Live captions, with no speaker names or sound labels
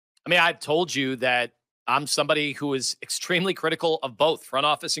I mean, I've told you that I'm somebody who is extremely critical of both front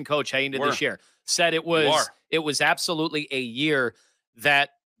office and coach heading into this year. Said it was absolutely a year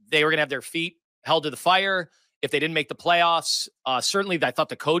that they were going to have their feet held to the fire if they didn't make the playoffs. Certainly, I thought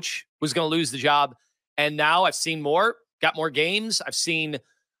the coach was going to lose the job. And now I've seen more, got more games. I've seen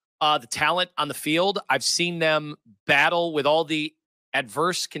the talent on the field. I've seen them battle with all the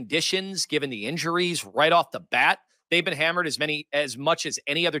adverse conditions, given the injuries right off the bat. They've been hammered as much as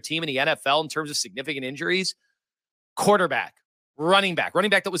any other team in the NFL in terms of significant injuries. Quarterback, running back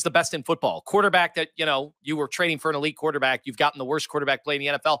that was the best in football. Quarterback that, you were trading for an elite quarterback. You've gotten the worst quarterback play in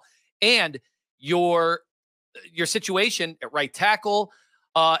the NFL. And your situation at right tackle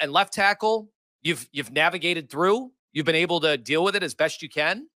and left tackle, you've navigated through. You've been able to deal with it as best you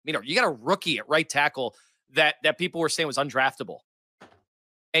can. You got a rookie at right tackle that people were saying was undraftable.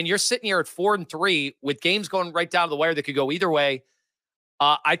 And you're sitting here at 4-3 with games going right down to the wire that could go either way.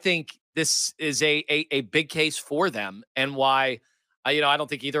 I think this is a big case for them, and why I don't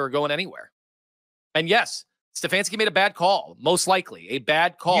think either are going anywhere. And yes, Stefanski made a bad call, most likely a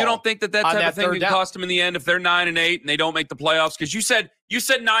bad call. You don't think that type of thing could cost them in the end if they're 9-8 and they don't make the playoffs? Because you said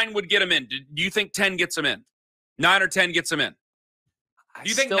 9 would get them in. Do you think 10 gets them in? 9 or 10 gets them in? Do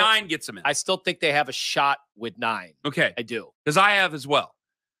you think 9 gets them in? I still think they have a shot with 9. Okay, I do, because I have as well.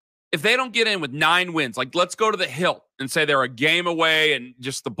 If they don't get in with 9 wins, like let's go to the hilt and say they're a game away and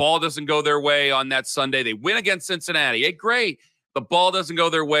just the ball doesn't go their way on that Sunday. They win against Cincinnati. Hey, great. The ball doesn't go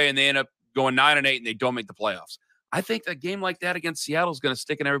their way and they end up going 9-8 and they don't make the playoffs. I think a game like that against Seattle is going to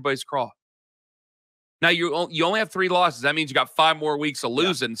stick in everybody's craw. Now, you only have 3 losses. That means you got 5 more weeks of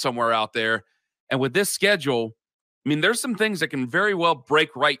losing somewhere out there. And with this schedule, there's some things that can very well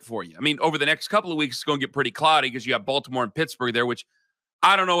break right for you. Over the next couple of weeks, it's going to get pretty cloudy because you have Baltimore and Pittsburgh there, which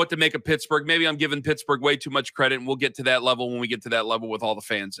I don't know what to make of Pittsburgh. Maybe I'm giving Pittsburgh way too much credit, and we'll get to that level when we get to that level with all the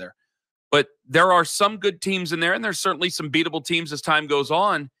fans there. But there are some good teams in there, and there's certainly some beatable teams as time goes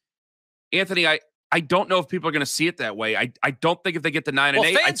on. Anthony, I don't know if people are going to see it that way. I don't think if they get to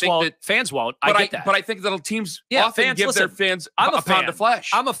 9-8, I think fans won't. I get that. But I think that teams often give their fans a pound of flesh.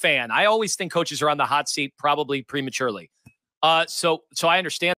 I'm a fan. I always think coaches are on the hot seat probably prematurely. So I understand.